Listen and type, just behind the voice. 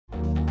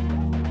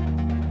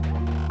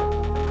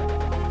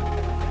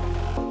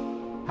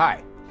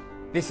Hi,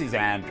 this is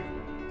Andrew,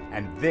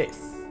 and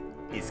this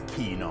is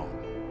Keen On,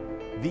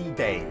 the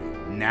daily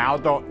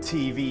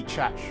now.tv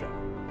chat show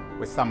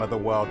with some of the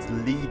world's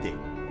leading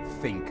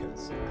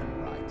thinkers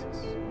and writers.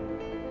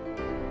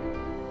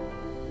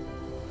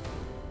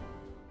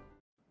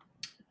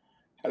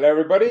 Hello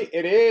everybody,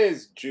 it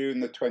is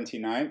June the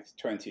 29th,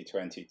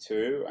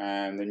 2022,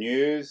 and the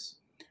news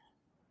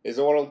is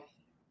all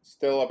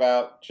still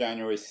about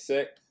January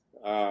 6th,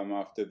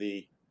 after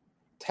the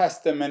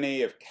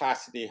testimony of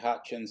Cassidy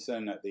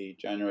Hutchinson at the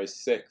January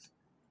 6th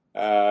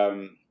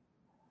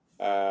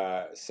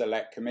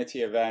Select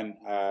Committee event.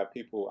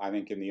 People, I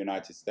think, in the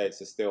United States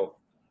are still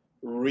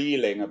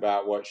reeling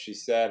about what she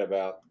said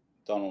about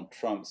Donald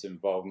Trump's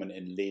involvement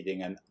in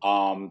leading an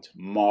armed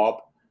mob.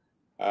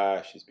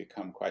 She's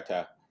become quite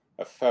a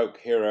folk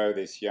hero,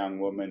 this young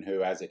woman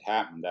who, as it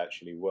happened,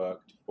 actually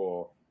worked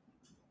for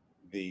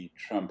the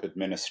Trump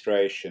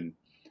administration.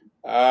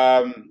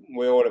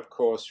 We all, of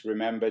course,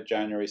 remember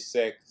January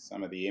 6th.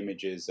 Some of the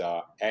images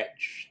are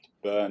etched,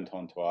 burnt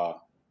onto our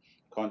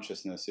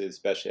consciousnesses,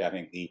 especially, I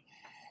think, the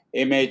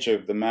image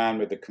of the man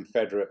with the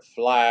Confederate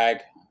flag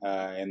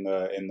in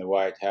the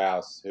White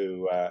House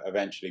who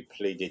eventually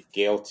pleaded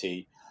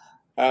guilty.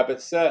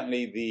 But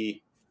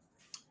certainly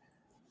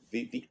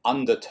the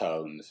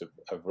undertones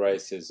of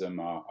racism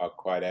are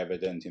quite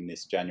evident in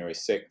this January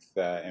 6th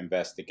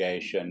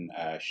investigation.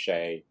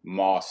 Shaye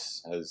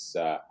Moss has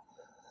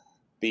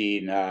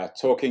been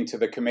talking to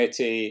the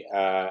committee,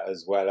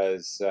 as well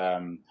as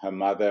her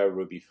mother,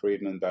 Ruby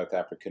Freeman, both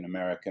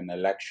African-American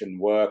election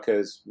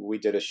workers. We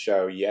did a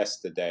show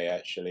yesterday,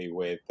 actually,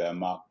 with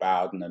Mark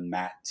Bowden and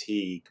Matt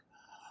Teague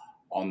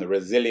on the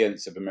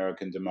resilience of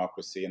American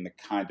democracy and the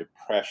kind of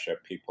pressure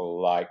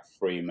people like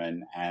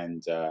Freeman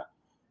and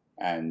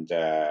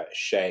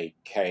Shaye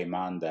came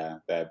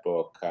under. Their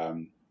book,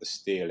 The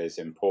Steal is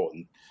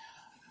Important.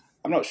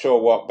 I'm not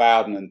sure what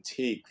Bowden and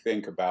Teague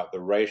think about the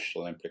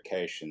racial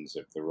implications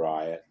of the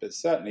riot, but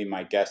certainly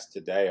my guest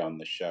today on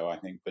the show, I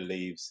think,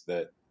 believes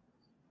that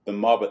the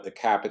mob at the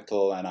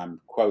Capitol, and I'm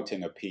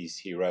quoting a piece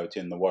he wrote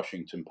in the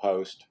Washington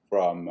Post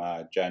from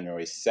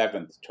January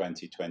 7th,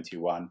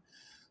 2021,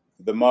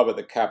 the mob at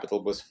the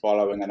Capitol was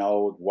following an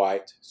old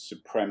white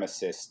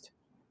supremacist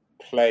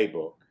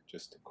playbook.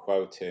 Just to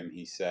quote him,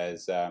 he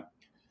says,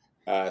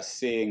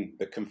 seeing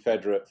the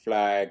Confederate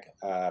flag,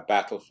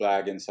 battle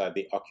flag inside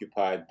the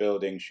occupied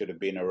building should have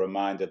been a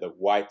reminder that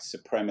white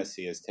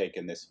supremacy has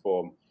taken this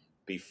form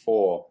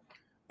before.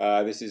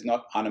 This is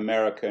not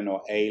un-American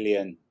or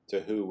alien to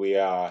who we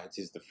are. It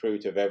is the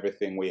fruit of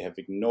everything we have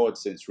ignored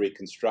since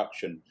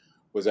Reconstruction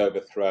was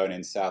overthrown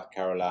in South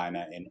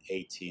Carolina in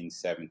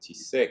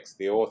 1876.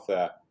 The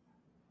author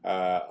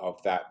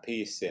of that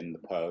piece in the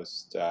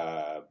Post,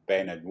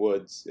 Baynard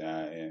Woods,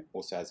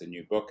 also has a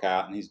new book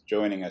out, and he's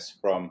joining us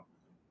from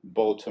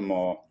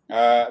Baltimore.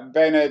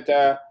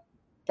 Baynard,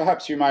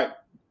 perhaps you might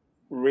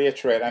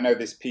reiterate, I know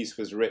this piece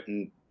was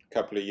written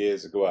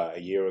a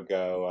year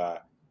ago,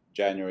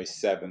 January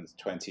 7th,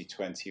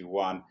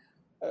 2021.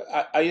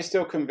 Are you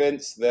still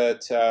convinced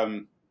that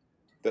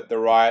that the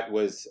riot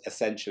was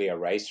essentially a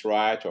race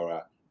riot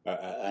or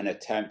an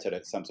attempt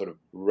at some sort of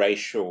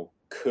racial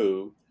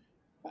coup?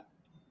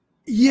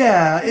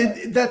 Yeah,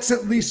 that's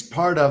at least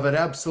part of it,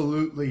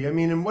 absolutely. I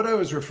mean, and what I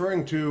was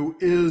referring to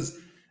is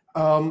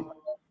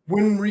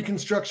when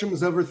Reconstruction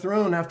was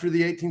overthrown after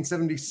the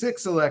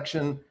 1876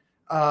 election,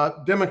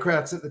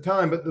 Democrats at the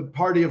time, but the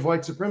party of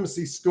white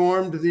supremacy,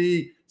 stormed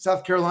the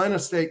South Carolina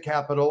state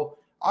capitol,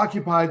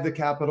 occupied the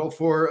Capitol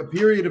for a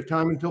period of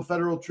time until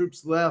federal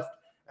troops left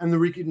and the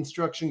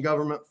Reconstruction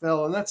government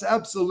fell. And that's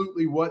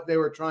absolutely what they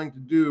were trying to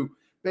do,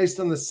 based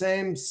on the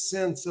same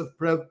sense of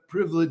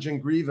privilege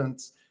and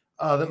grievance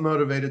that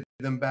motivated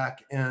them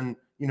back in,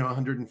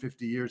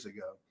 150 years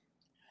ago.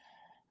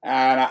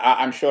 And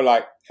I'm sure,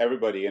 like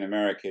everybody in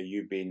America,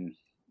 you've been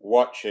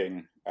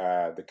watching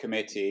the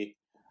committee.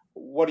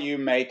 What do you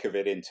make of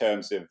it in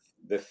terms of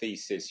the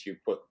thesis you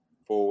put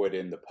forward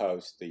in the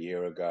Post a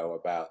year ago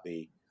about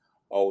the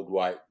old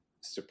white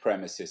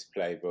supremacist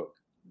playbook?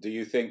 Do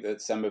you think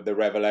that some of the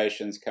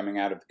revelations coming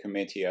out of the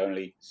committee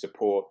only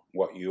support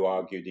what you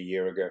argued a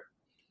year ago?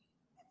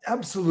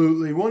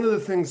 Absolutely. One of the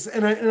things,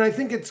 and I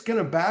think it's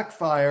going to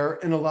backfire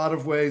in a lot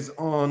of ways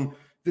on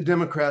the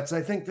Democrats.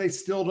 I think they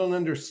still don't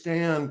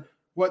understand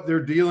what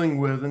they're dealing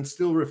with and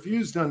still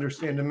refuse to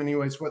understand in many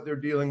ways what they're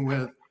dealing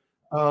with.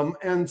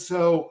 And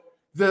so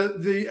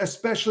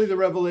especially the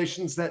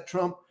revelations that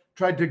Trump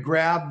tried to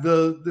grab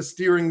the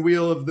steering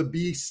wheel of the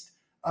beast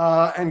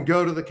and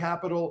go to the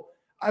Capitol,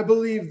 I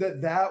believe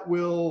that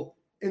will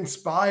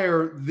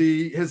inspire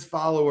his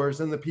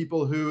followers and the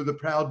people the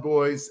Proud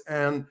Boys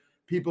and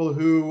people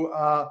who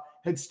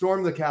had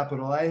stormed the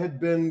Capitol. I had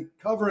been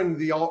covering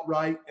the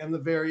alt-right and the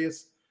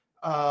various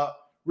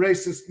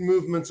racist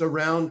movements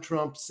around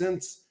Trump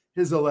since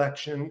his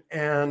election.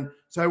 And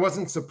so I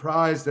wasn't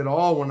surprised at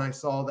all when I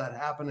saw that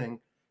happening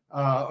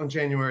on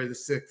January the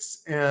 6th.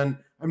 And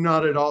I'm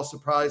not at all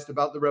surprised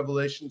about the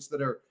revelations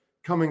that are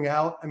coming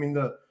out. I mean,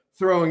 the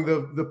throwing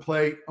the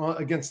plate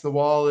against the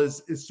wall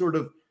is sort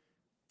of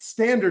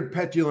standard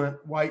petulant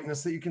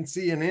whiteness that you can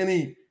see in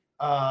any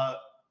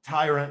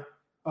tyrant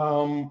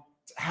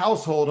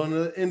household on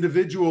an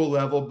individual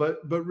level.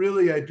 But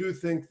really, I do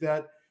think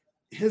that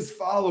his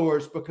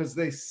followers, because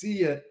they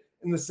see it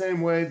in the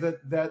same way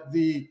that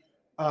the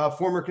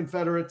former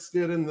Confederates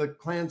did, and the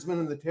Klansmen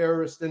and the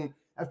terrorists, and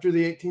after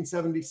the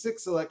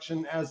 1876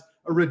 election, as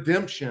a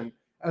redemption,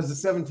 as the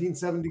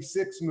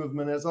 1776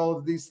 movement, as all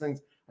of these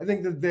things. I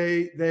think that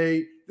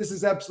this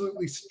is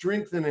absolutely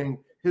strengthening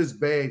his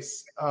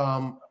base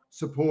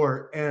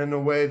support in a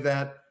way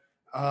that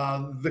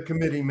the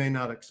committee may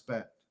not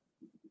expect.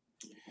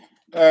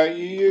 You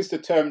used the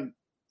term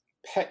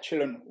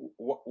petulant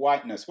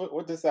whiteness.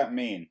 What does that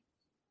mean?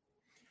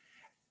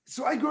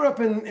 So I grew up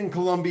in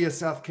Columbia,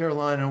 South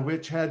Carolina,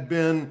 which had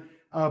been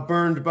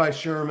burned by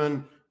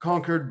Sherman,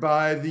 conquered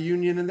by the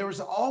Union. And there was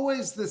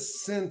always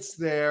this sense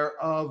there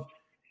of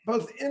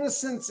both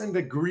innocence and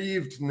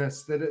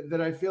aggrievedness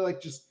that I feel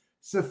like just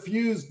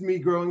suffused me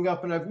growing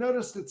up. And I've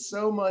noticed it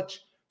so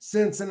much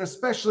since, and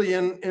especially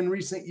in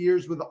recent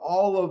years, with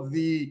all of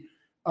the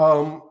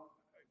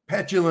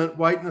petulant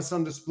whiteness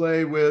on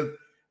display, with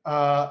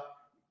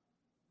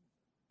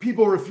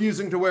people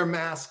refusing to wear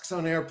masks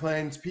on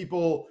airplanes,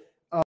 people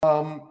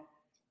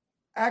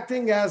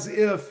acting as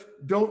if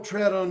 "don't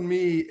tread on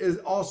me"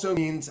 also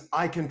means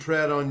I can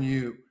tread on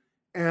you.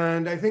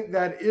 And I think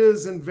that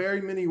is in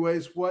very many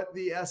ways what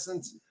the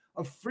essence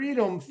of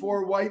freedom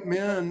for white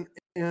men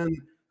in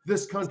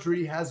this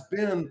country has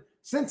been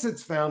since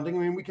its founding. I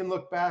mean, we can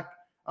look back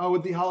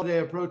with the holiday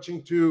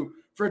approaching to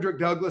Frederick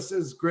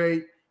Douglass's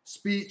great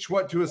speech,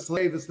 "What to a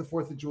Slave is the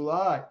 4th of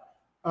July,"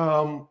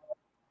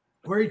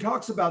 where he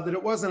talks about that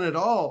it wasn't at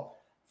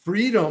all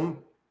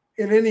freedom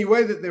in any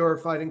way that they were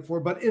fighting for,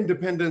 but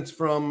independence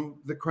from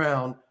the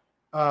crown,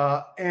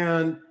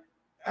 and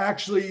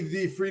actually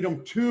the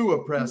freedom to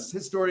oppress.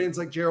 Historians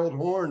like Gerald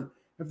Horne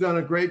have done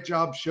a great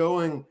job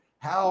showing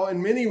how,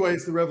 in many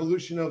ways, the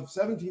revolution of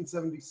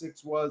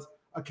 1776 was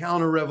a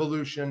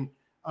counter-revolution,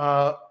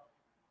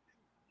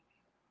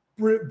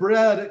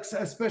 bred,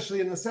 especially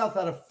in the South,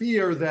 out of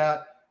fear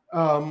that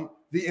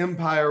the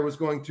empire was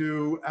going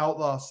to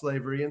outlaw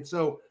slavery. And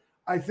so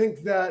I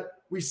think that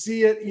we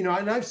see it,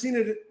 and I've seen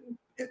it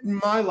in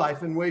my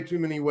life in way too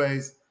many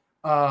ways,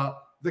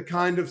 the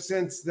kind of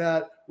sense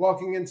that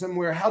walking in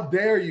somewhere, how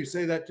dare you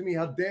say that to me?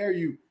 How dare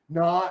you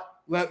not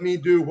let me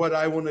do what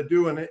I want to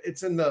do? And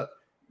it's in the,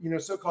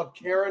 so-called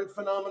Karen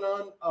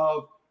phenomenon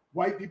of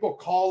white people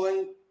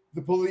calling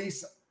the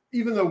police,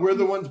 even though we're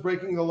the ones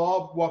breaking the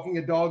law, walking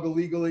a dog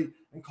illegally,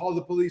 and call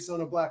the police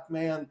on a black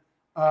man.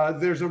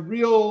 There's a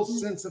real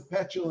sense of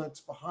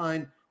petulance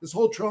behind this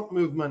whole Trump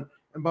movement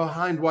and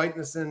behind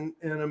whiteness in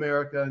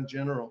America in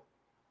general.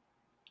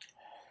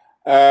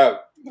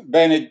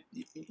 Bernard,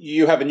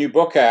 you have a new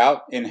book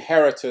out,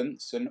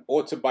 Inheritance, an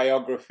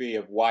autobiography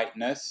of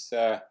whiteness.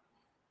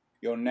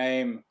 Your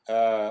name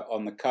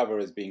on the cover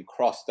has been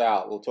crossed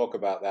out. We'll talk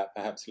about that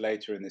perhaps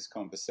later in this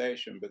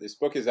conversation. But this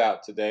book is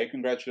out today.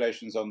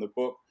 Congratulations on the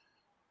book.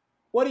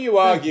 What are you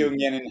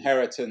arguing in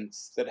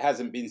Inheritance that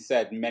hasn't been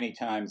said many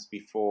times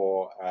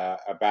before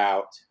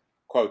about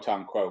quote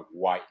unquote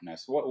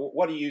whiteness?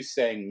 What are you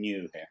saying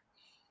new here?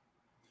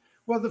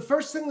 Well, the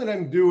first thing that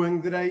I'm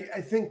doing that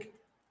I think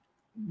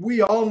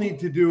we all need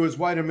to do as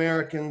white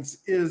Americans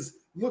is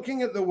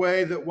looking at the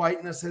way that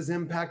whiteness has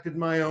impacted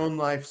my own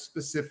life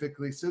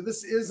specifically. So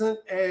this isn't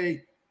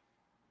a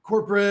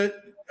corporate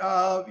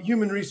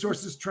human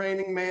resources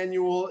training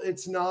manual.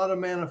 It's not a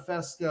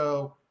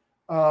manifesto.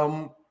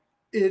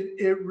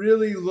 It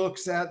really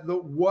looks at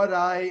what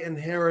I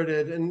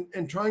inherited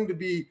and trying to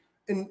be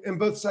in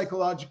both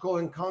psychological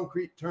and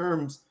concrete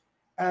terms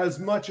as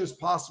much as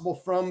possible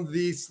from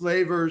the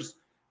slavers,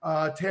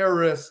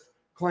 terrorists,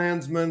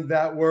 Klansmen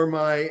that were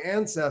my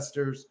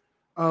ancestors,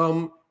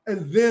 and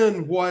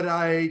then what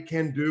I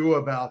can do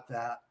about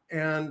that.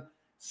 And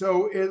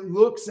so it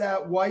looks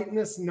at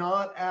whiteness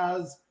not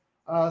as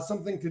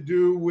something to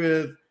do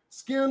with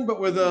skin, but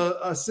with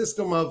a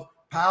system of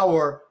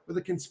power, with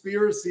a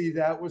conspiracy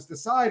that was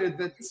decided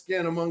that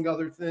skin, among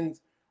other things,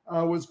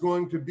 was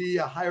going to be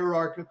a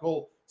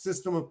hierarchical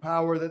system of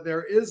power, that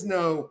there is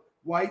no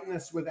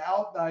whiteness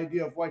without the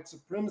idea of white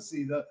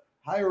supremacy, the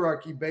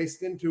hierarchy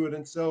based into it.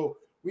 And so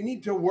we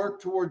need to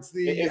work towards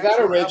the... Is that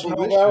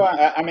original, though?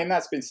 I mean,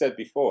 that's been said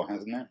before,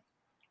 hasn't it?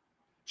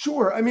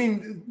 Sure. I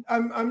mean,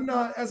 I'm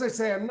not, as I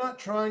say, I'm not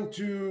trying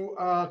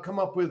to come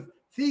up with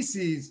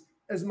theses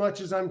as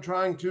much as I'm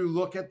trying to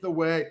look at the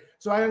way.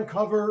 So I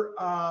uncover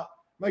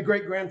my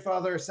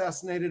great-grandfather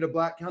assassinated a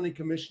Black county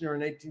commissioner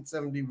in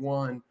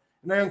 1871.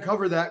 And I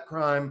uncover that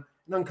crime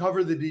and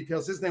uncover the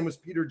details. His name was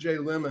Peter J.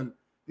 Lemon,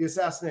 the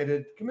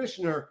assassinated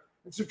commissioner.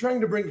 And so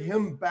trying to bring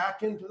him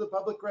back into the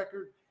public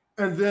record,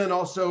 and then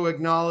also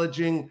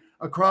acknowledging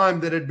a crime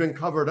that had been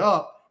covered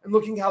up and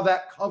looking how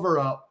that cover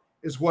up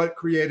is what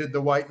created the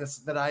whiteness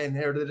that I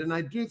inherited. And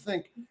I do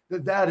think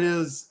that that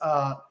is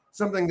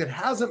something that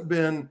hasn't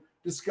been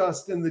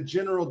discussed in the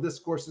general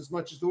discourse as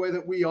much as the way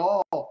that we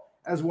all,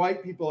 as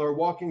white people, are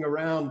walking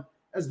around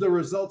as the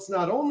results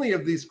not only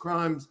of these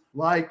crimes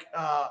like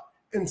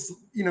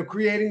and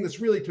creating this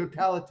really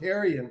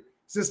totalitarian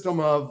system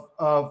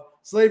of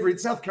slavery.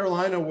 South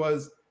Carolina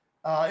was,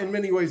 in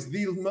many ways,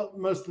 the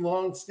most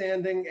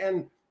long-standing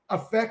and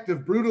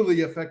effective,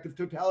 brutally effective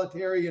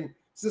totalitarian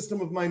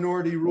system of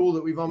minority rule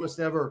that we've almost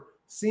ever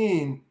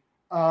seen.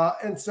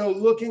 And so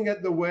looking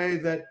at the way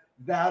that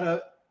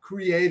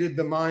created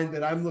the mind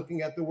that I'm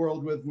looking at the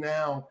world with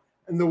now,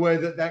 and the way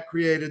that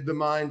created the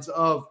minds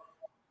of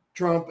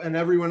Trump and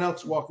everyone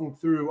else walking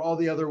through, all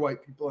the other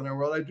white people in our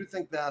world, I do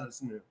think that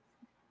is new.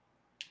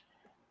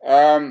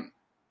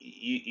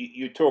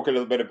 You talk a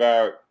little bit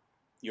about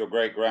your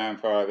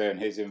great-grandfather and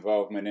his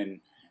involvement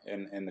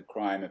in the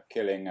crime of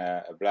killing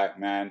a black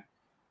man.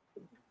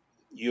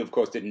 You, of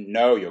course, didn't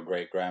know your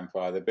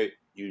great-grandfather, but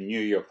you knew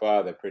your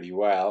father pretty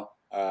well,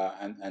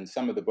 and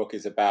some of the book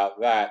is about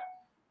that.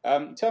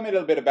 Tell me a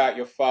little bit about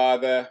your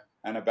father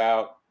and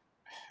about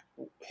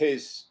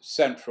his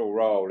central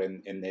role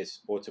in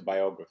this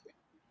autobiography.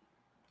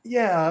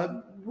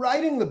 Yeah,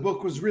 writing the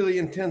book was really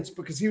intense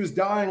because he was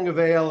dying of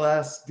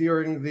ALS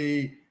during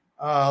the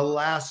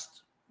writing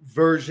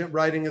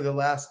of the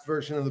last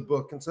version of the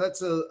book. And so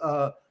that's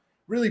a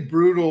really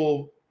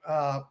brutal,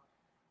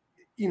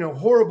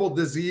 horrible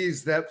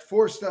disease that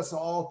forced us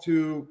all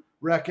to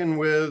reckon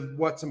with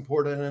what's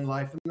important in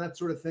life and that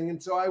sort of thing.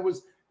 And so I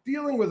was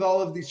dealing with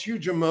all of these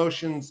huge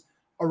emotions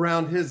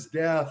around his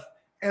death.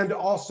 And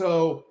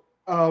also,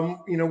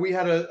 we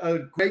had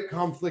a great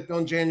conflict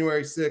on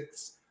January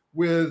 6th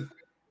with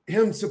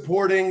him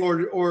supporting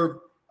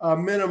or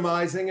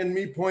minimizing, and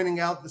me pointing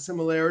out the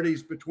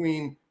similarities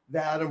between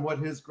that and what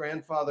his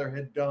grandfather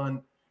had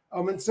done.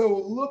 And so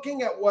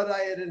looking at what I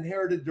had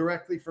inherited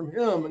directly from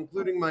him,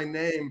 including my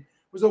name,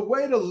 was a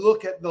way to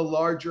look at the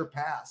larger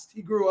past.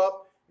 He grew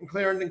up in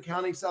Clarendon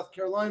County, South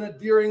Carolina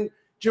during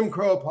Jim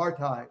Crow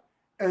apartheid,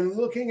 and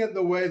looking at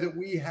the way that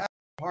we had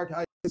an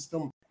apartheid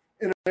system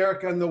in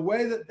America and the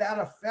way that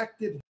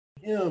affected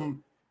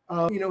him.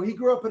 He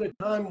grew up at a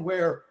time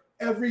where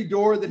every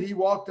door that he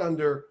walked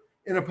under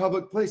in a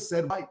public place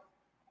said white.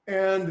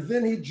 And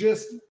then he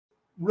just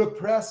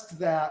repressed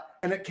that,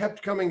 and it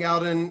kept coming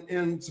out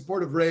in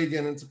support of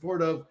Reagan, in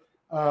support of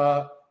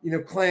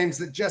claims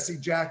that Jesse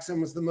Jackson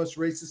was the most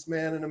racist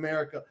man in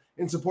America,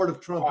 in support of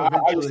Trump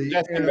eventually. Are you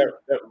suggesting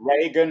that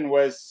Reagan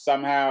was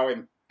somehow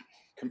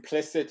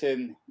complicit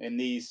in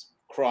these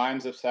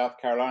crimes of South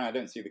Carolina? I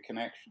don't see the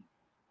connection.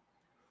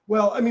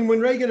 Well, I mean,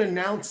 when Reagan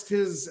announced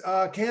his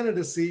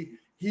candidacy,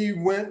 he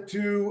went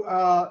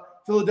to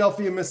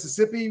Philadelphia,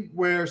 Mississippi,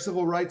 where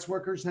civil rights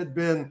workers had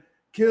been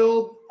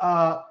killed.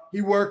 He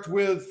worked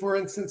with, for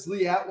instance,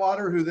 Lee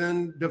Atwater, who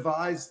then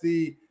devised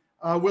the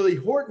Willie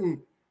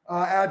Horton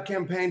ad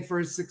campaign for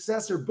his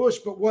successor, Bush.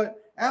 But what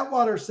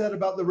Atwater said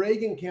about the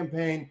Reagan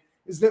campaign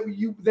is that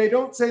they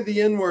don't say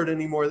the N-word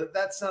anymore,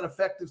 that's not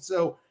effective.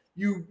 So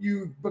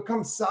you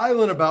become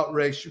silent about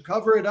race. You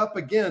cover it up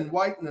again,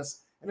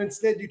 whiteness. And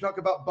instead you talk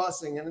about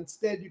busing, and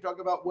instead you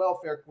talk about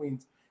welfare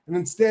queens, and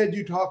instead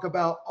you talk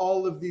about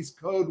all of these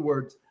code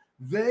words.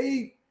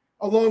 They,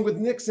 along with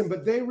Nixon,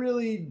 but they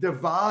really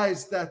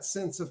devised that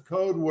sense of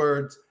code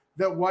words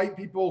that white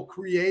people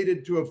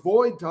created to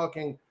avoid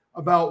talking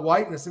about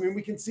whiteness. I mean,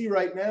 we can see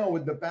right now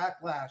with the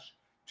backlash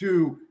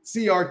to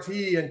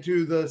CRT and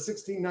to the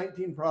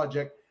 1619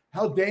 Project,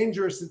 how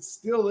dangerous it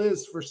still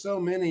is for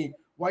so many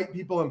white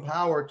people in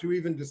power to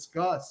even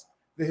discuss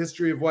the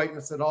history of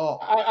whiteness at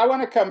all. I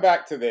want to come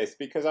back to this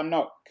because I'm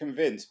not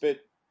convinced, but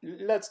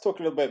let's talk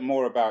a little bit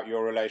more about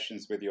your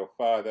relations with your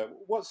father.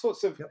 What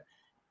sorts of... Yep.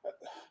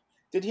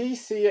 Did he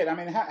see it? I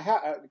mean,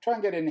 try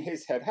and get in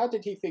his head. How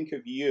did he think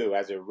of you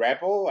as a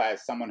rebel,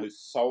 as someone who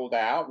sold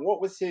out?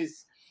 What was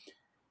his...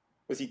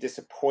 Was he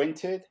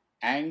disappointed,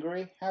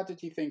 angry? How did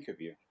he think of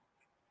you?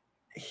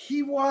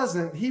 He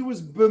wasn't. He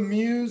was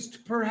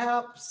bemused,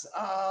 perhaps,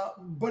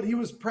 but he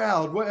was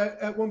proud.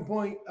 At one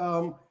point,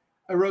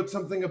 I wrote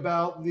something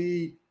about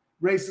the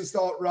racist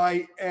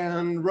alt-right,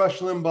 and Rush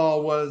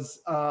Limbaugh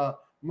was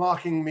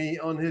mocking me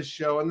on his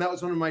show. And that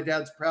was one of my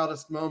dad's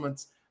proudest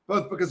moments,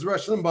 both because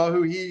Rush Limbaugh,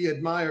 who he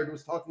admired,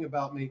 was talking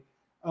about me.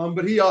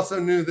 But he also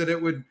knew that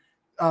it would,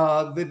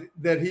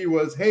 that he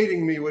was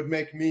hating me would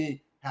make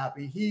me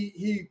happy.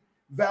 He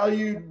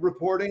valued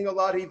reporting a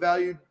lot. He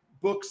valued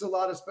books a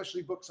lot,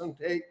 especially books on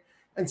tape.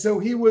 And so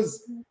he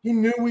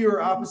knew we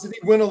were opposite. He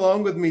went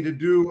along with me to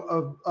do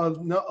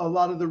a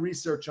lot of the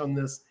research on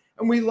this.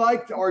 And we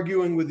liked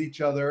arguing with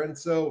each other. And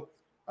so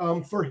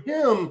for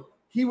him,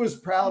 he was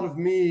proud of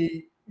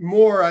me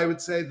more, I would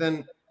say,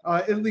 than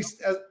at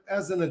least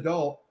as an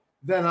adult,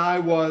 than I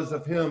was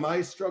of him.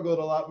 I struggled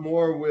a lot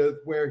more with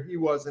where he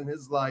was in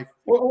his life.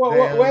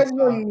 Where's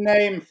your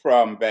name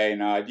from,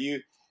 Baynard?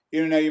 You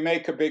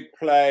make a big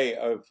play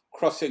of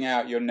crossing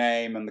out your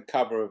name on the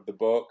cover of the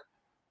book.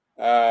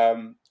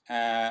 And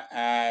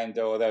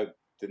although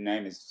the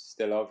name is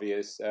still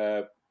obvious,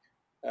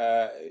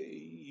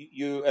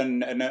 you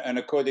and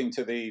according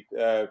to the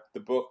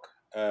book,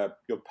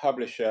 your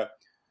publisher,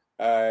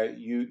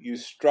 you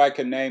strike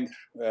a name.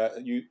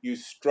 You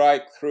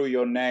strike through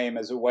your name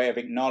as a way of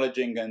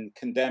acknowledging and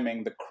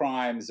condemning the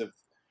crimes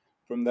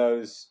from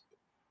those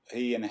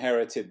he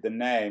inherited the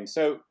name.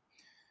 So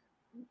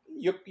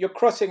you're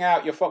crossing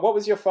out your father. What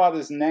was your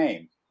father's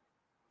name?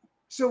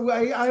 So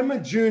I'm a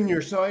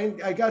junior, so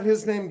I got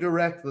his name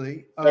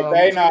directly. So So I got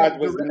Baynard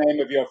was the direct. name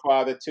of your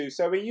father too.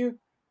 So are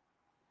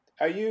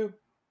you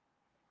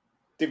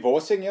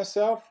divorcing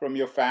yourself from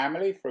your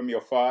family, from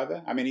your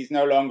father? I mean, he's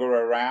no longer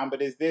around,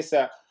 but is this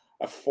a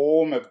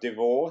form of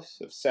divorce,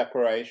 of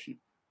separation?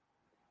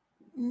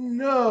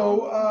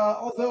 No,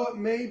 although it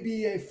may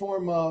be a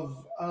form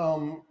of,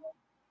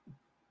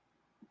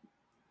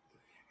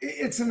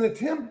 it's an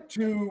attempt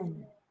to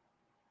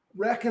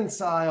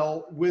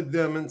reconcile with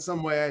them in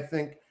some way. I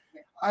think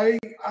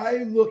I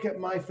look at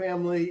my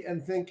family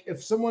and think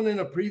if someone in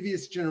a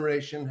previous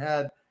generation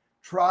had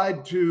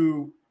tried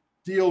to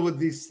deal with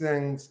these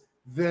things,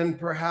 then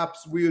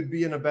perhaps we would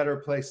be in a better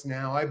place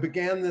now. I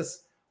began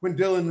this when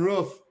Dylan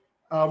Roof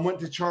went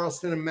to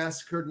Charleston and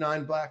massacred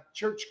 9 Black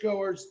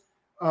churchgoers.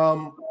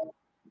 Um,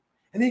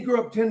 and he grew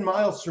up 10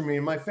 miles from me.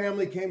 And my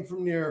family came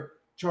from near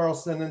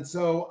Charleston. And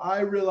so I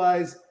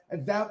realized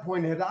at that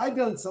point, had I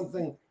done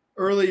something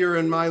earlier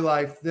in my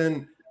life,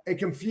 then a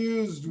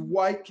confused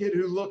white kid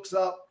who looks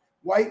up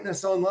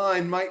whiteness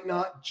online might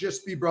not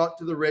just be brought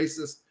to the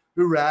racist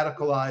who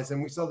radicalize.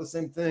 And we saw the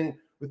same thing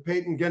with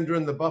Peyton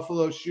Gendron, the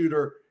Buffalo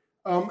shooter.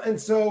 And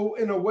so,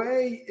 in a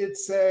way,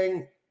 it's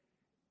saying,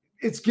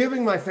 it's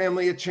giving my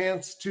family a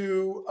chance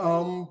to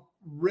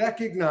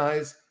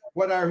recognize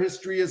what our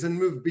history is and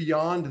move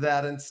beyond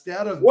that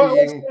instead of What's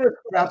being the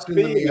response trapped in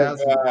the been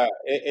miasma.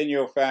 in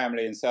your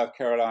family in South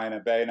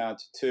Carolina, Baynard,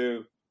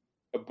 to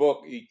a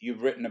book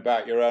you've written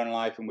about your own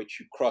life in which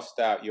you crossed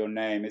out your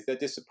name? Is there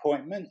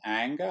disappointment,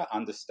 anger,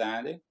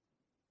 understanding?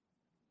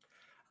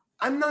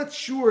 I'm not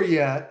sure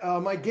yet.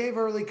 I gave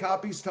early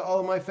copies to all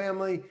of my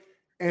family,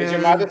 Is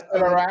your mother and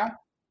still around?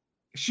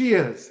 she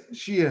is.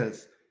 She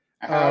is.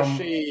 Um,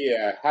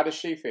 How does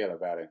she feel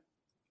about it?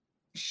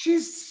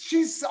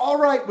 she's all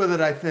right with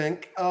it, I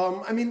think.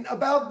 I mean,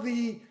 about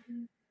the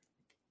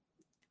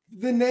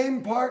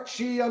name part,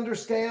 she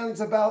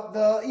understands. About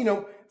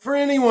for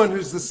anyone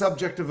who's the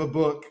subject of a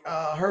book,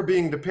 her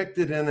being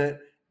depicted in it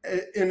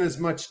in as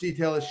much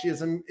detail as she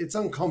is, it's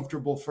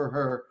uncomfortable for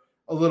her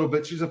a little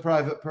bit. She's a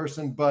private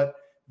person, but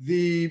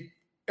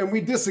and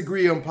we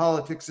disagree on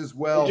politics as Did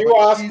well. you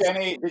But ask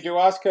Did you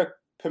ask her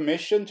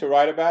permission to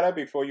write about her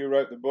before you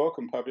wrote the book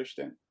and published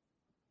it?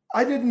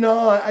 I did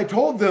not. I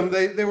told them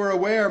they were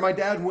aware. My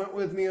dad went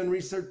with me on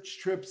research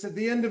trips. At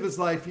the end of his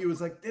life, he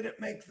was like, "Did it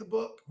make the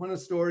book?" When a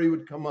story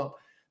would come up,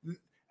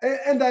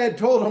 and I had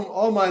told him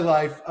all my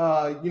life,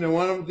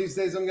 one of these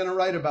days I'm going to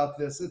write about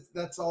this.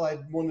 That's all I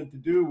wanted to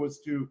do,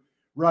 was to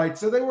write.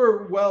 So they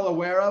were well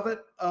aware of it.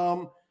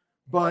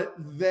 But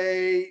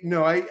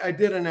no, I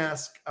didn't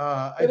ask.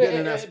 I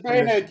didn't ask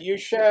Bernard,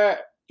 permission.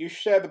 you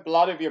share the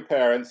blood of your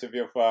parents, of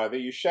your father.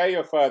 You share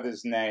your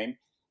father's name.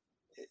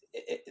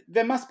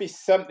 There must be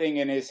something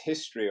in his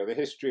history or the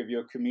history of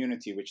your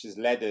community which has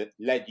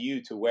led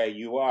you to where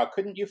you are.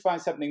 Couldn't you find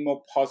something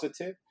more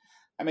positive?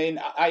 I mean,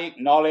 I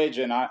acknowledge,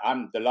 and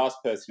I'm the last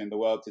person in the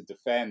world to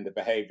defend the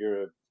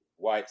behavior of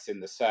whites in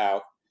the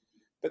South,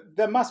 but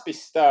there must be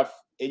stuff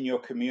in your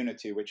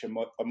community which are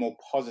more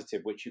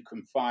positive, which you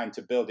can find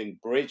to building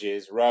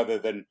bridges rather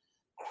than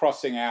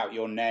crossing out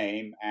your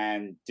name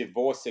and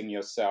divorcing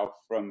yourself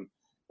from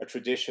a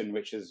tradition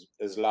which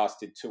has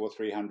lasted 200 or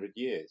 300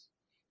 years.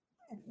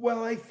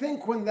 Well, I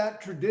think when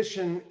that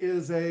tradition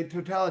is a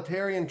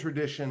totalitarian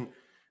tradition,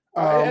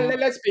 Uh, um,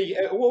 let's be.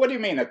 What do you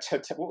mean? That's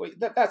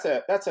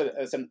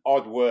an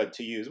odd word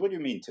to use. What do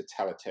you mean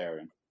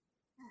totalitarian?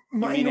 You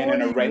mean in an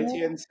minority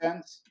Arendtian rule.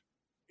 sense?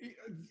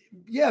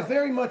 Yeah,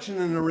 very much in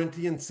an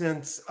Arendtian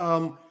sense,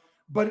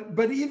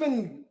 but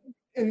even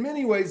in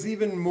many ways,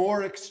 even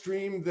more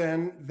extreme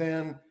than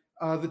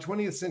the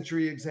 20th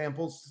century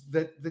examples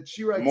that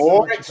she writes so More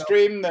much about.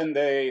 extreme than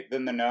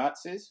the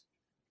Nazis?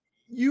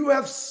 You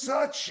have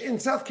such in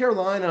South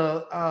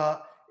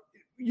Carolina.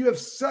 You have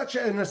such,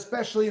 and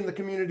especially in the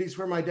communities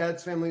where my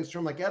dad's family is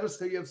from, like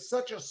Edisto, you have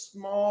such a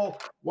small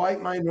white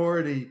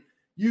minority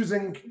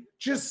using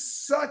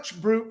just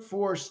such brute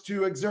force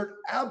to exert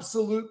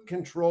absolute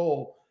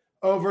control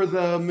over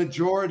the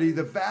majority,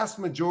 the vast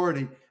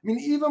majority. I mean,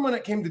 even when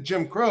it came to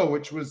Jim Crow,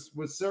 which was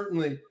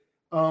certainly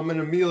an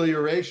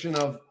amelioration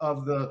of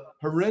the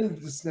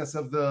horrendousness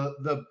of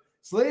the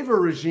slavery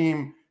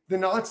regime, the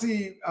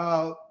Nazi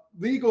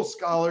legal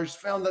scholars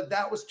found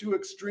that was too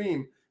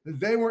extreme. That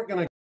they weren't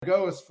going to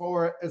go as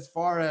far as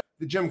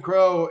the Jim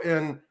Crow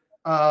in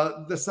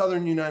the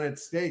southern United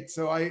States.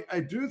 So I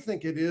do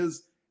think it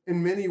is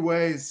in many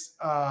ways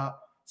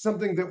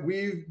something that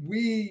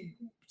we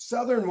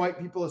southern white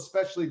people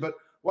especially, but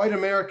white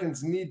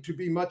Americans need to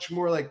be much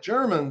more like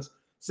Germans,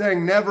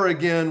 saying never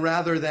again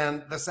rather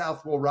than the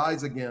South will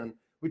rise again,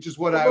 which is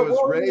what I But was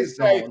what would you raised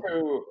say on.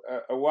 to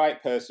a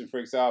white person, for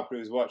example,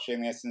 who's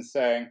watching this and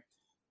saying,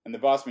 and the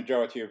vast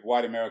majority of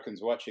white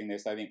Americans watching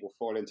this, I think, will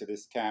fall into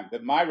this camp,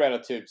 that my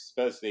relatives,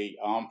 firstly,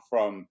 aren't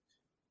from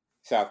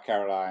South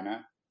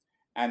Carolina,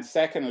 and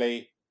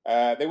secondly,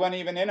 They weren't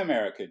even in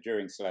America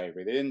during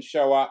slavery. They didn't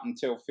show up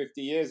until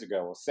 50 years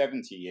ago or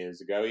 70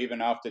 years ago,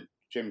 even after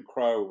Jim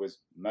Crow was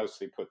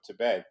mostly put to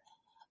bed.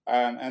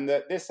 And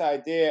that this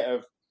idea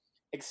of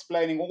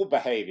explaining all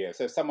behavior.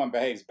 So if someone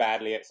behaves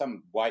badly,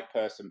 some white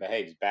person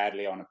behaves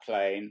badly on a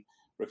plane,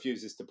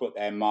 refuses to put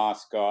their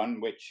mask on,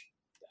 which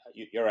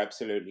you're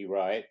absolutely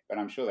right. But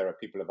I'm sure there are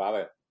people of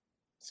other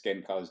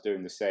skin colors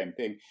doing the same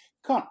thing. You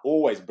can't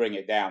always bring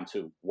it down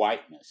to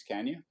whiteness,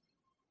 can you?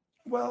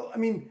 Well, I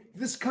mean,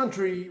 this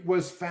country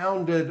was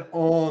founded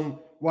on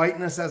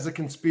whiteness as a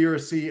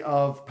conspiracy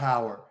of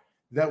power,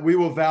 that we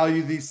will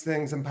value these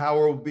things and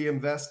power will be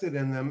invested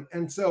in them.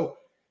 And so,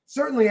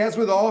 certainly, as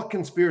with all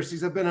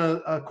conspiracies, I've been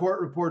a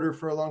court reporter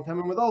for a long time,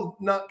 and with all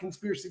not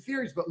conspiracy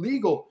theories, but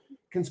legal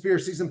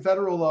conspiracies and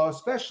federal law,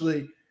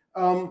 especially,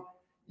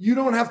 you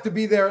don't have to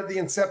be there at the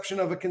inception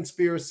of a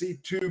conspiracy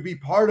to be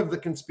part of the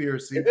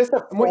conspiracy. Is this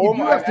a And what you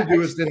do have to do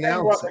is explain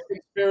denounce what the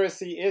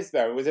conspiracy is,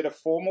 though? Was it a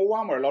formal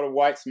one where a lot of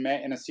whites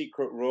met in a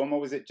secret room,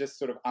 or was it just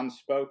sort of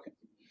unspoken?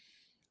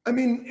 I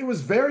mean, it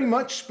was very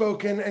much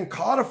spoken and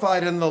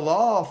codified in the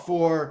law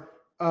for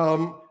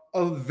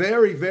a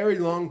very, very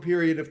long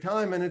period of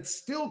time. And it's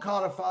still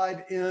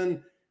codified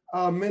in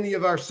many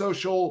of our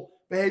social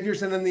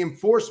behaviors and in the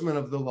enforcement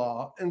of the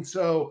law. And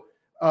so,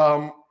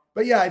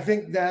 but yeah, I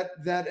think that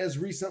as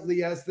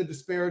recently as the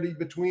disparity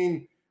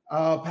between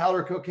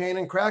powder cocaine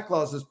and crack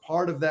laws is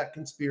part of that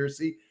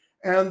conspiracy.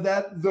 And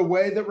that the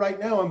way that right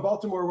now in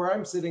Baltimore, where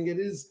I'm sitting, it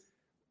is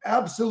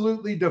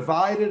absolutely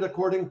divided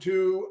according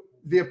to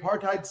the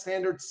apartheid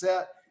standards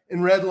set in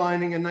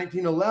redlining in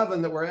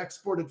 1911 that were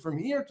exported from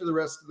here to the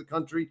rest of the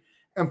country.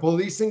 And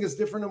policing is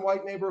different in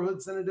white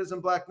neighborhoods than it is in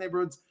black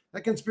neighborhoods.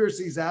 That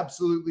conspiracy is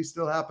absolutely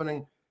still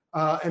happening,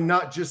 and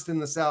not just in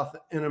the South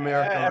in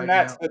America. And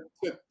that's the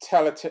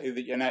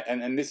totalitarian,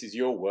 and this is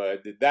your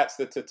word, that's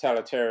the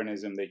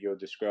totalitarianism that you're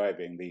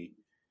describing.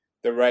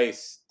 The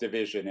race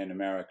division in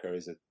America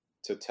is a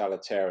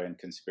totalitarian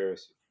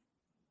conspiracy.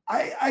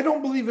 I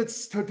don't believe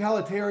it's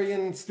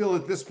totalitarian still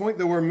at this point,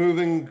 though we're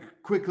moving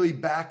quickly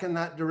back in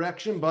that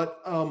direction. But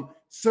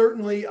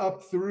certainly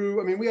up through,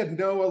 I mean, we had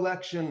no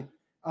election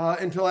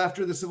until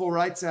after the Civil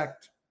Rights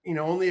Act,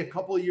 only a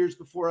couple of years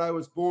before I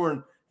was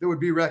born, that would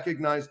be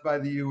recognized by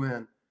the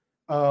UN.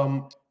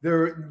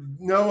 There are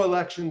no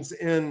elections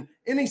in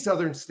any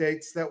southern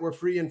states that were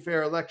free and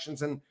fair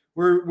elections. And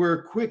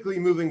we're quickly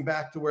moving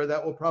back to where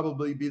that will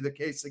probably be the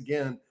case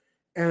again.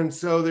 And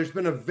so there's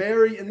been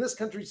in this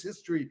country's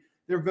history,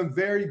 there have been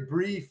very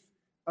brief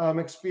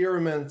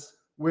experiments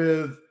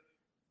with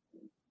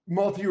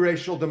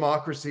multiracial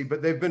democracy,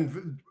 but they've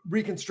been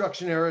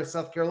Reconstruction era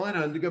South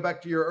Carolina. And to go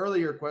back to your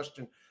earlier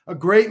question, a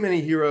great many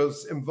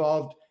heroes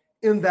involved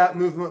in that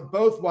movement,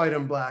 both white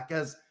and black,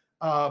 as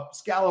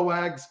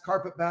scalawags,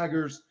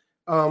 carpetbaggers,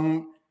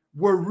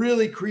 were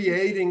really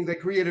they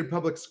created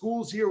public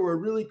schools here. We're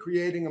really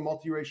creating a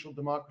multiracial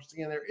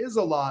democracy. And there is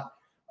a lot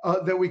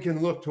that we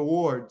can look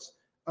towards.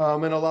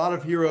 And a lot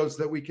of heroes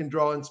that we can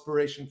draw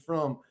inspiration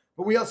from.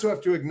 But we also have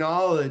to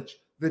acknowledge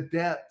the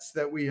debts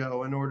that we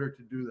owe in order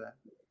to do that.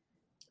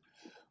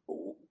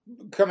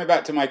 Coming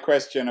back to my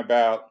question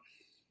about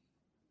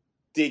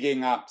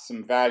digging up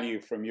some value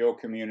from your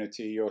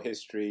community, your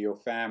history, your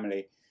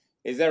family,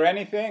 is there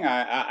anything?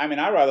 I mean,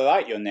 I rather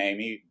like your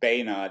name,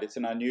 Baynard. It's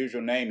an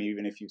unusual name,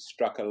 even if you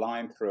struck a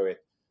line through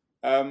it.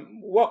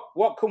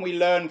 What can we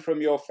learn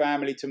from your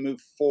family to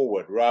move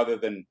forward rather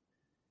than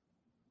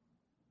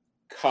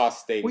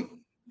casting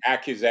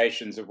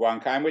accusations of one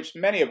kind,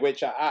 many of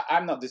which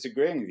I'm not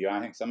disagreeing with you. I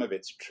think some of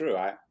it's true.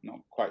 I'm not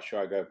quite sure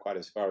I go quite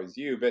as far as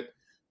you, but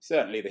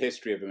certainly the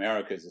history of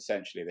America is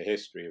essentially the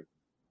history of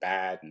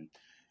bad and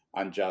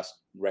unjust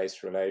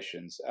race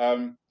relations.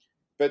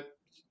 But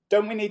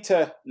don't we need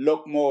to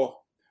look more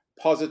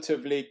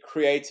positively,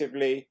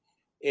 creatively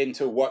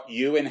into what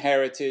you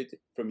inherited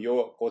from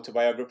your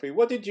autobiography?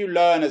 What did you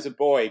learn as a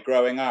boy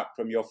growing up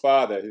from your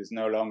father, who's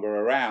no longer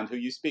around, who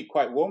you speak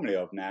quite warmly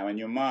of now, and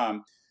your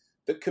mom,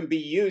 that can be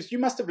used? You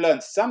must have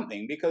learned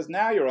something, because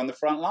now you're on the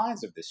front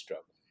lines of this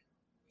struggle.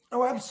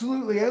 Oh,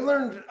 absolutely. I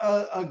learned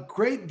a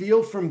great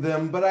deal from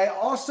them, but I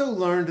also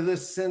learned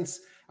this sense,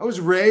 I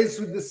was raised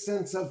with this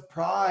sense of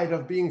pride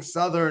of being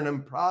Southern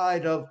and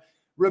pride of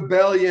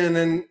rebellion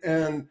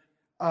and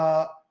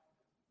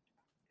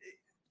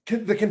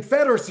the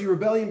Confederacy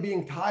rebellion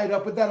being tied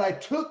up with that. I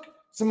took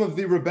some of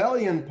the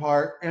rebellion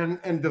part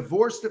and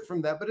divorced it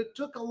from that, but it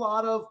took a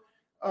lot of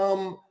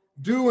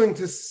doing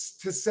to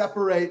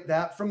separate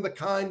that from the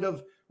kind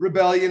of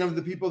rebellion of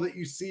the people that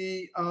you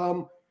see,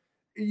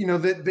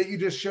 that you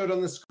just showed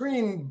on the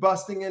screen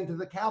busting into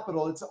the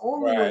Capitol. It's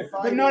only right.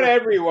 But not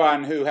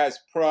everyone who has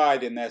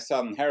pride in their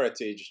Southern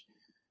heritage,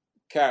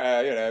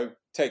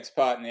 takes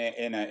part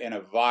in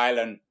a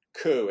violent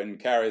coup and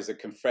carries a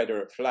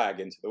Confederate flag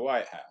into the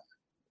White House.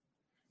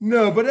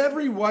 No, but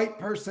every white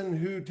person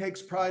who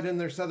takes pride in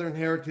their Southern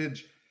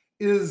heritage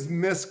is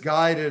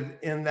misguided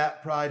in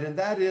that pride. And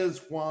that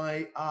is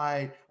why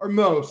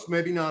most,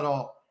 maybe not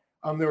all,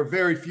 there are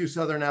very few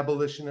Southern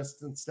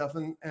abolitionists and stuff,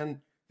 and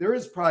there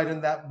is pride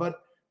in that.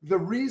 But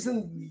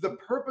the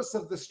purpose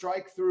of the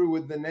strike through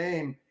with the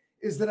name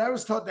is that I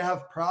was taught to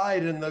have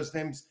pride in those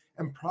names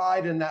and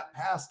pride in that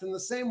past in the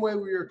same way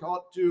we were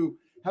taught to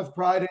have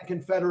pride in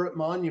Confederate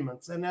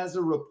monuments. And as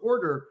a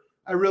reporter,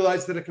 I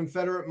realized that a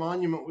Confederate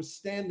monument was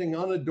standing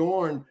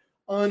unadorned,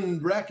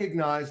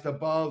 unrecognized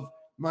above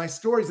my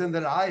stories, and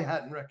that I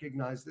hadn't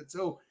recognized it.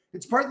 So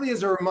it's partly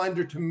as a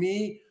reminder to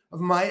me of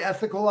my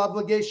ethical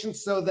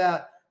obligations so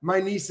that my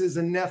nieces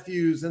and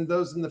nephews and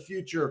those in the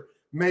future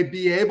may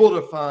be able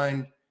to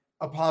find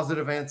a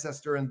positive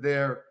ancestor in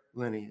their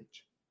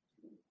lineage.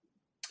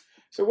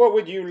 So what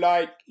would you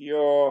like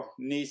your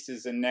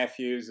nieces and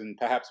nephews and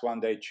perhaps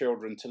one day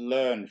children to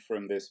learn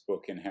from this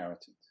book,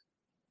 Inheritance?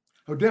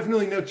 Oh,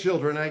 definitely no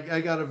children. I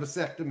got a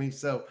vasectomy,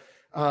 so.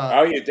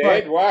 Oh, you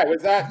did? Why?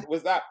 Was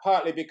that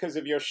partly because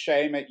of your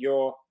shame at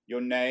your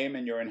name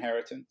and your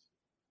inheritance?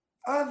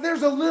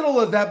 There's a little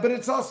of that, but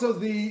it's also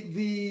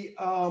the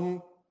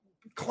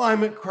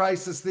climate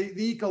crisis, the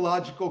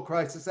ecological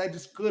crisis. I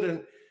just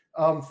couldn't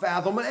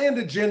fathom, and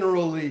a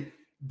generally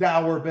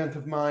dour bent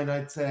of mine,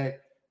 I'd say.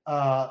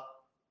 I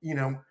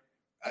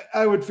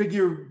would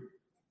figure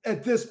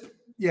at this,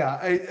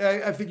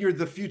 I figured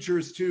the future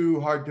is too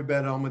hard to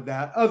bet on with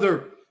that.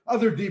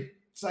 Other deep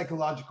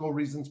psychological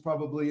reasons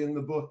probably in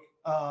the book.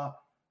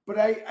 But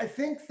I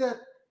think that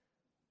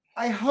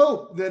I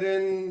hope that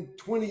in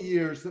 20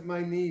 years that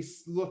my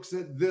niece looks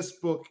at this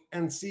book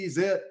and sees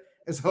it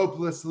as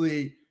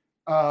hopelessly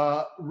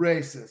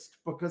racist,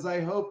 because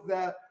I hope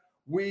that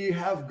we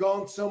have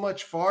gone so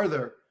much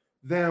farther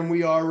than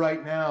we are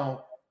right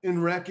now in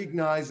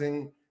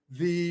recognizing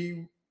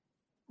the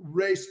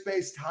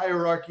race-based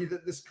hierarchy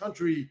that this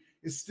country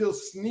is still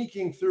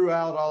sneaking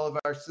throughout all of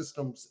our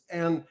systems.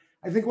 And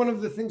I think one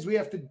of the things we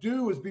have to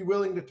do is be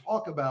willing to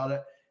talk about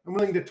it and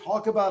willing to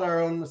talk about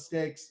our own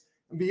mistakes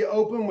and be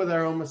open with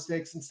our own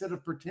mistakes instead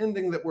of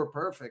pretending that we're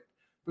perfect.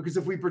 Because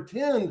if we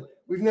pretend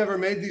we've never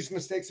made these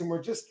mistakes and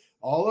we're just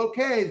all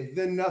okay,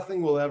 then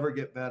nothing will ever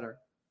get better.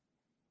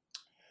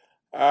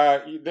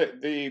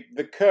 The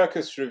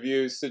Kirkus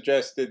review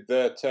suggested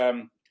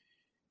that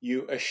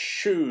you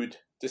eschewed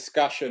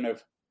discussion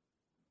of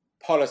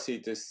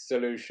policy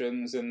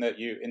solutions, and that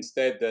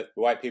that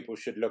white people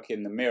should look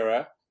in the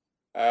mirror.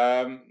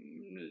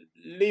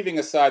 Leaving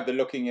aside the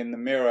looking in the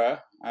mirror,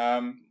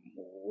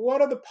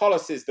 what are the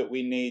policies that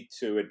we need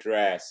to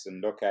address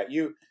and look at?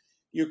 You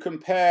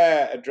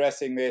compare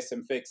addressing this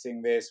and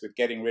fixing this with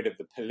getting rid of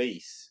the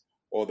police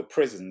or the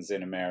prisons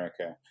in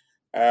America.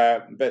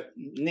 But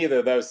neither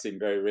of those seem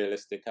very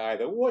realistic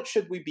either. What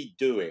should we be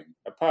doing,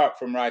 apart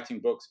from writing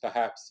books,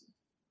 perhaps,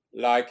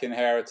 like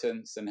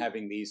Inheritance, and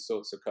having these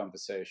sorts of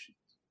conversations?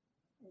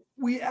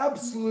 We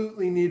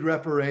absolutely need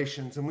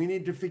reparations, and we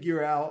need to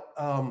figure out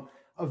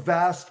a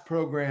vast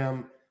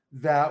program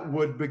that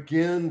would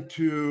begin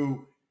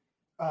to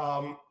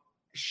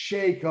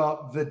shake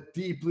up the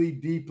deeply,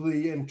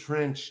 deeply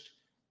entrenched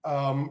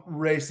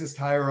racist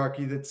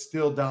hierarchy that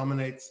still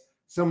dominates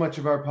so much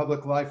of our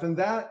public life. And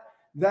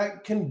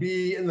that can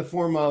be in the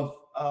form of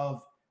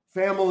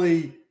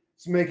families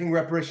making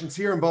reparations.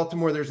 Here in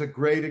Baltimore, there's a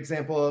great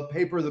example. A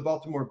paper, the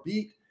Baltimore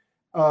Beat,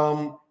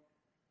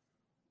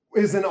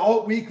 is an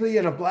alt weekly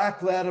and a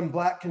black-led and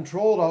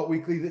black-controlled alt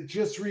weekly that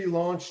just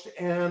relaunched,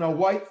 and a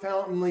white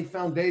family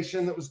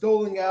foundation that was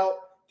doling out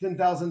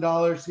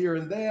 $10,000 here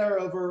and there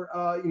over,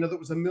 that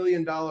was $1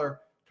 million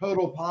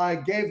total pie,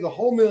 gave the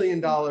whole $1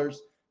 million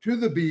to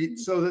the Beat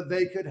so that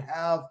they could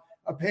have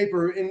a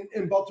paper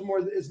in Baltimore.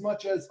 As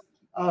much as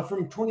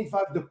from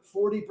 25 to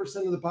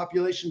 40% of the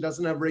population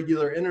doesn't have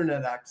regular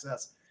internet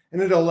access.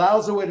 And it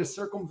allows a way to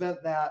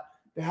circumvent that,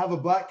 to have a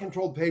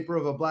black-controlled paper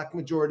of a black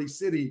majority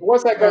city.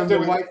 What's that got to do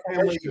with white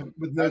family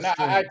with no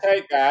I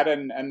take that,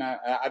 and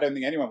I don't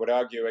think anyone would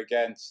argue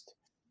against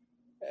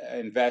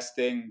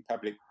investing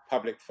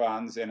public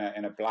funds in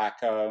a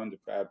black-owned,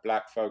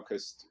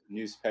 black-focused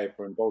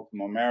newspaper in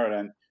Baltimore,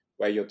 Maryland,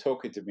 where you're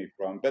talking to me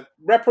from. But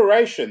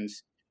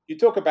reparations, you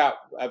talk about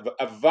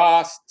a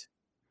vast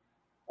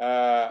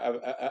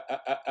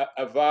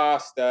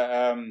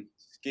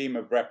scheme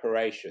of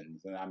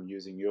reparations, and I'm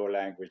using your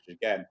language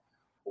again.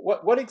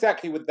 What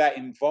exactly would that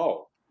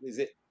involve? Is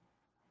it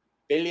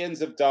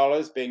billions of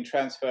dollars being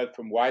transferred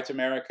from white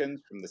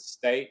Americans, from the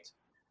state,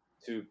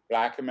 to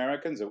black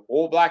Americans, or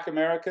all black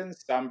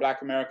Americans, some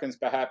black Americans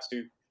perhaps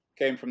who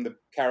came from the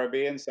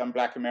Caribbean, some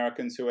black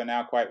Americans who are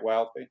now quite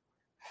wealthy?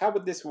 How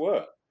would this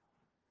work?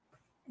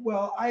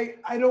 Well,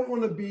 I don't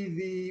want to be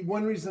the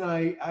one reason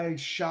I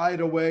shied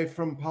away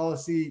from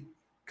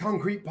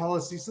concrete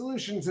policy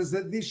solutions is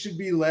that these should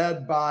be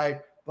led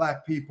by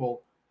black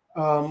people.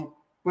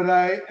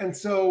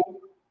 So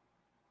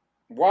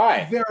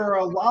why? There are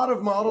a lot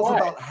of models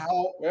about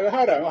how. Well,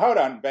 hold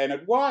on,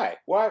 Bernard. Why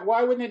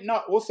wouldn't it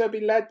not also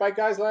be led by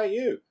guys like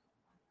you?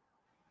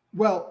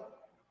 Well,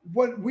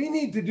 what we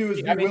need to do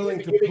is be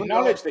willing to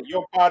acknowledge that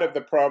you're part of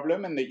the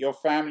problem and that your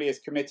family has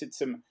committed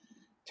some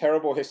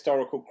terrible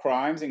historical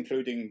crimes,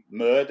 including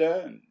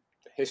murder and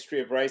the history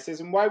of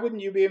racism. Why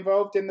wouldn't you be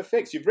involved in the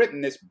fix? You've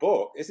written this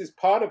book. This is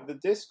part of the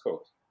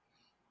discourse.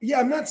 Yeah,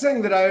 I'm not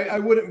saying that I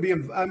wouldn't be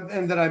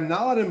and that I'm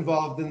not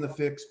involved in the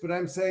fix, but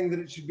I'm saying that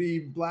it should be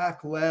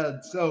Black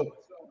led. So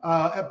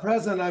at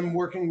present, I'm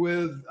working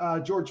with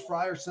George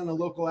Frierson, a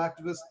local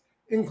activist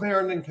in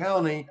Clarendon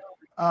County.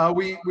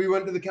 We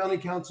went to the county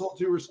council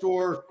to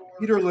restore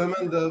Peter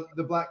Lemon,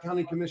 the Black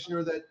county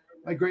commissioner that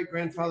my great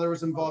grandfather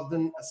was involved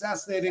in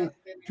assassinating.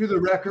 To the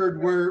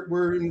record,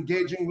 we're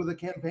engaging with a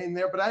campaign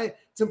there, but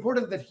it's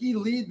important that he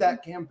lead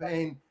that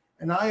campaign,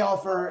 and I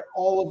offer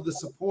all of the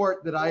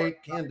support that I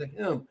can to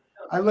him.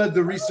 I led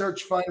the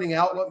research finding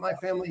out what my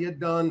family had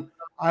done.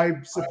 I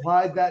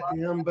supplied that to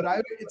him, but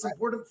it's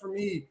important for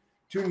me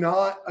to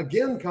not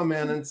again come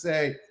in and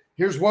say,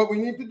 here's what we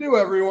need to do,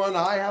 everyone.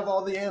 I have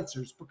all the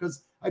answers,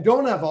 because I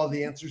don't have all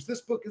the answers.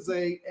 This book is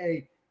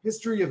a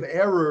history of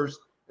errors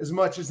as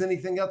much as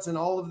anything else, and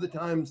all of the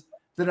times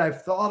that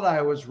I've thought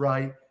I was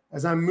right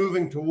as I'm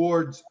moving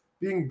towards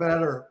being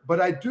better. But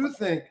I do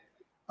think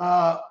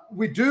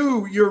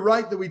you're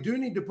right that we do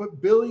need to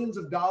put billions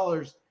of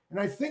dollars. And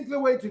I think the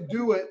way to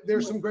do it,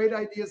 there's some great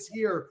ideas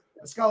here.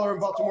 A scholar in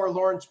Baltimore,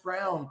 Lawrence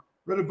Brown,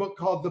 wrote a book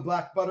called The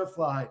Black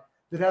Butterfly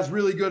that has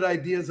really good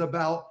ideas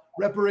about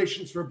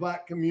reparations for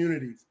Black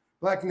communities,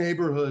 Black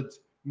neighborhoods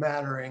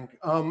mattering.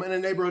 In a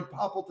neighborhood,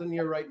 Poppleton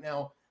here right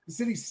now, the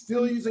city's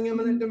still using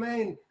eminent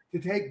domain to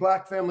take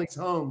Black families'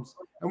 homes.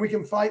 And we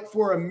can fight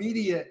for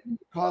immediate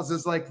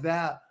causes like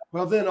that,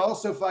 while then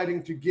also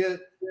fighting to get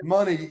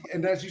money,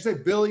 and as you say,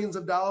 billions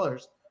of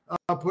dollars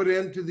put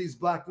into these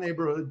Black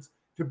neighborhoods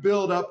to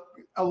build up,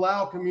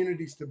 allow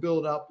communities to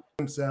build up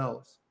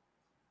themselves.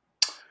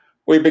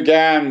 We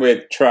began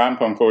with Trump,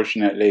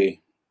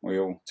 unfortunately. We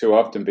all too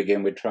often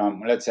begin with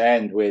Trump. Let's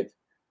end with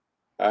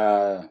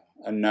a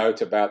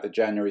note about the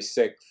January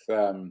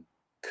 6th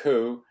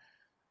coup.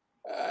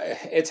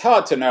 It's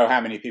hard to know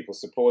how many people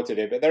supported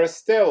it, but there are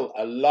still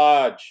a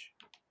large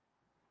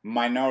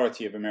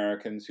minority of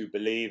Americans who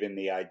believe in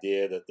the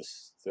idea that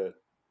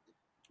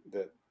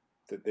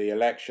the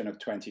election of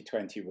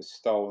 2020 was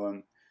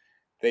stolen.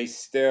 They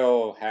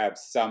still have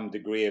some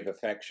degree of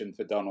affection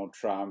for Donald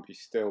Trump.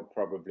 He's still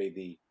probably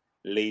the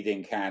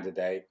leading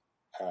candidate,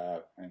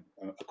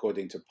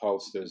 according to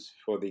pollsters,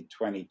 for the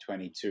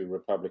 2022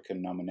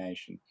 Republican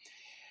nomination.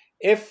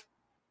 If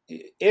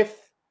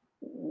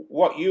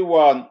what you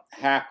want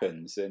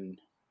happens and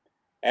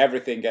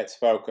everything gets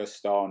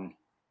focused on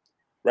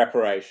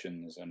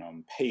reparations and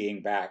on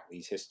paying back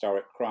these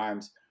historic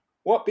crimes,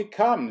 what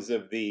becomes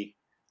of the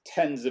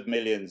tens of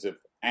millions of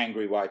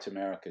angry white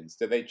Americans?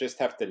 Do they just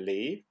have to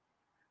leave?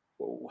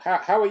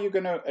 How are you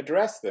going to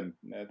address them?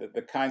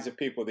 The kinds of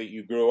people that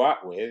you grew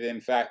up with, in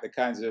fact, the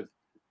kinds of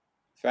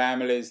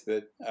families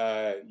that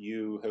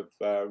you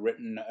have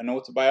written an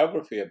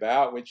autobiography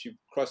about, which you've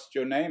crossed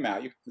your name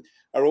out.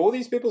 Are all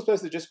these people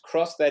supposed to just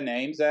cross their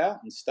names out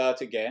and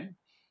start again?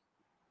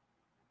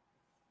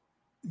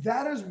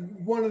 That is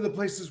one of the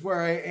places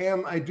where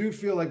I do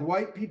feel like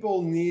white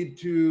people need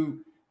to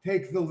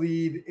take the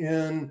lead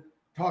in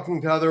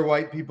talking to other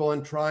white people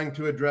and trying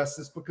to address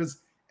this,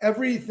 because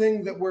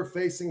everything that we're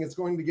facing is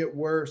going to get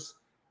worse.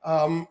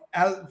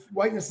 As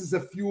whiteness is a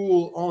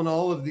fuel on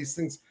all of these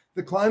things.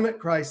 The climate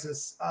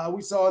crisis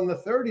we saw in the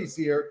 30s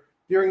here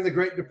during the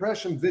Great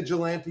Depression,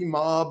 vigilante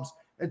mobs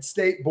at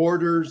state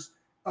borders,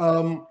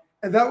 and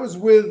that was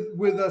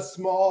with a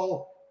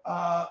small.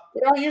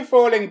 But are you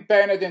falling,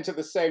 Bernard, into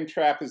the same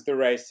trap as the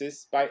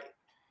racists by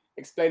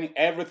explaining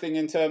everything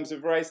in terms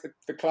of race?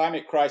 The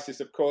climate crisis,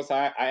 of course,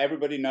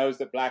 everybody knows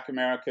that Black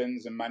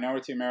Americans and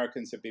minority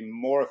Americans have been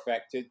more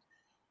affected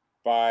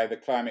by the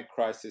climate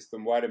crisis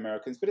than white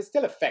Americans, but it's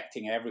still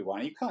affecting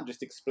everyone. You can't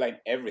just explain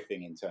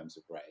everything in terms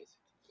of race.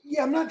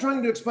 Yeah, I'm not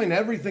trying to explain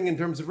everything in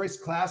terms of race.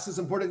 Class is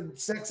important.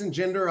 Sex and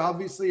gender,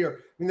 obviously,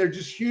 they're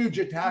just huge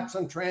attacks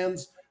on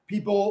trans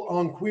people,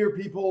 on queer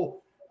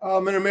people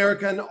in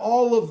America, and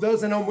all of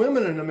those, and on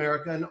women in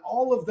America, and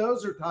all of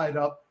those are tied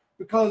up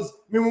because,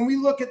 when we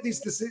look at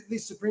these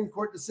Supreme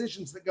Court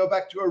decisions that go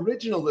back to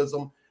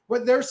originalism,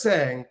 what they're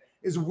saying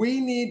is we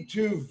need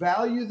to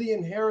value the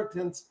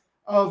inheritance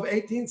of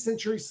 18th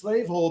century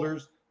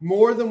slaveholders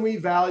more than we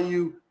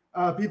value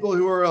people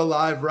who are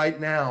alive right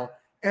now.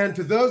 And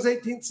to those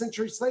 18th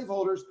century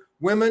slaveholders,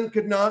 women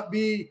could not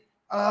be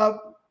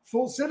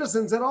full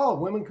citizens at all.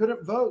 Women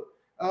couldn't vote.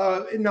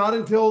 Not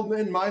until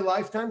in my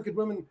lifetime could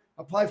women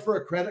apply for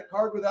a credit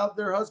card without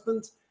their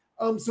husbands.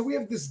 So we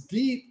have this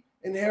deep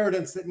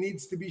inheritance that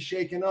needs to be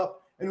shaken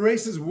up. And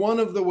race is one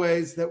of the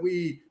ways that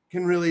we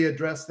can really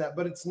address that,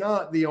 but it's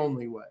not the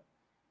only way.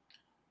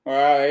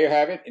 Well, there you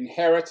have it.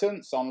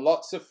 Inheritance on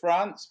lots of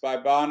fronts by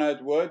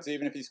Barnard Woods.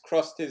 Even if he's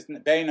crossed his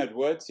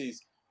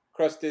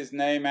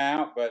name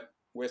out, but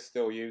we're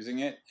still using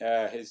it.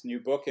 His new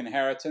book,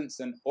 Inheritance,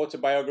 an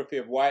Autobiography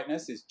of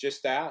Whiteness, is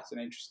just out. It's an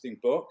interesting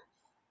book,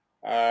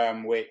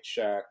 which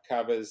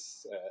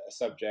covers a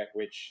subject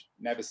which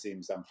never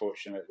seems,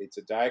 unfortunately,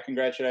 to die.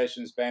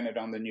 Congratulations, Bernard,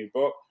 on the new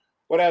book.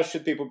 What else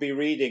should people be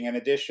reading in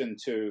addition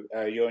to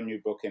your new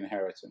book,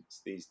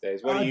 Inheritance, these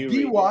days? What are you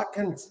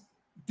reading?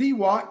 D.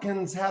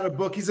 Watkins had a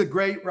book. He's a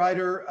great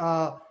writer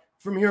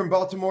from here in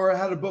Baltimore.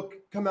 Had a book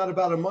come out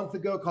about a month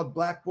ago called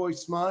Black Boy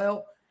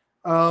Smile.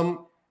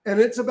 And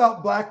it's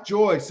about Black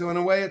joy. So in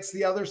a way, it's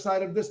the other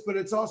side of this, but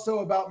it's also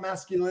about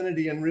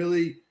masculinity and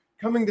really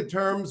coming to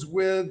terms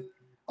with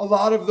a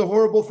lot of the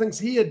horrible things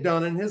he had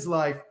done in his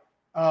life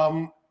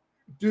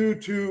due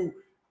to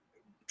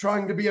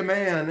trying to be a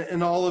man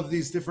in all of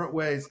these different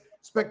ways.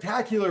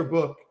 Spectacular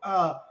book.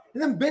 And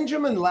then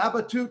Benjamin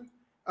Labatut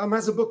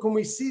has a book, When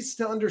We Cease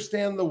to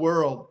Understand the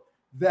World,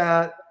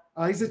 that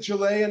he's a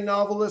Chilean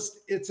novelist.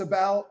 It's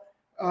about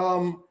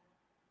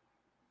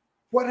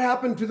what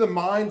happened to the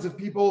minds of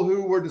people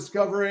who were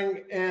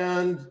discovering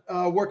and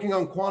working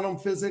on quantum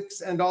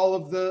physics and all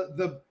of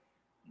the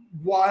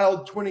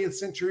wild 20th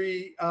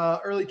century,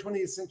 early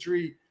 20th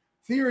century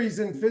theories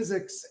in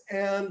physics.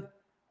 And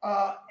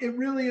it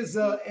really is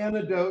an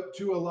antidote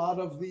to a lot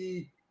of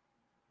the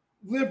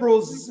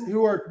liberals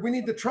who are, we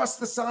need to trust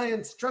the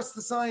science,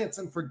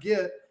 and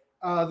forget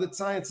that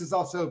science is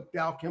also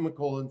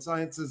biochemical, and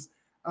science is,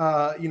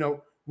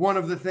 one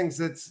of the things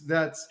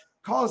that's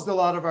caused a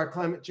lot of our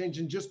climate change.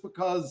 And just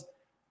because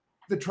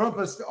the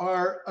Trumpists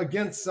are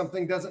against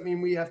something doesn't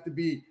mean we have to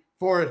be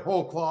for it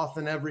whole cloth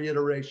in every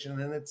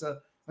iteration. And it's a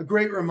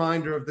great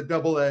reminder of the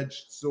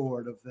double-edged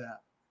sword of that.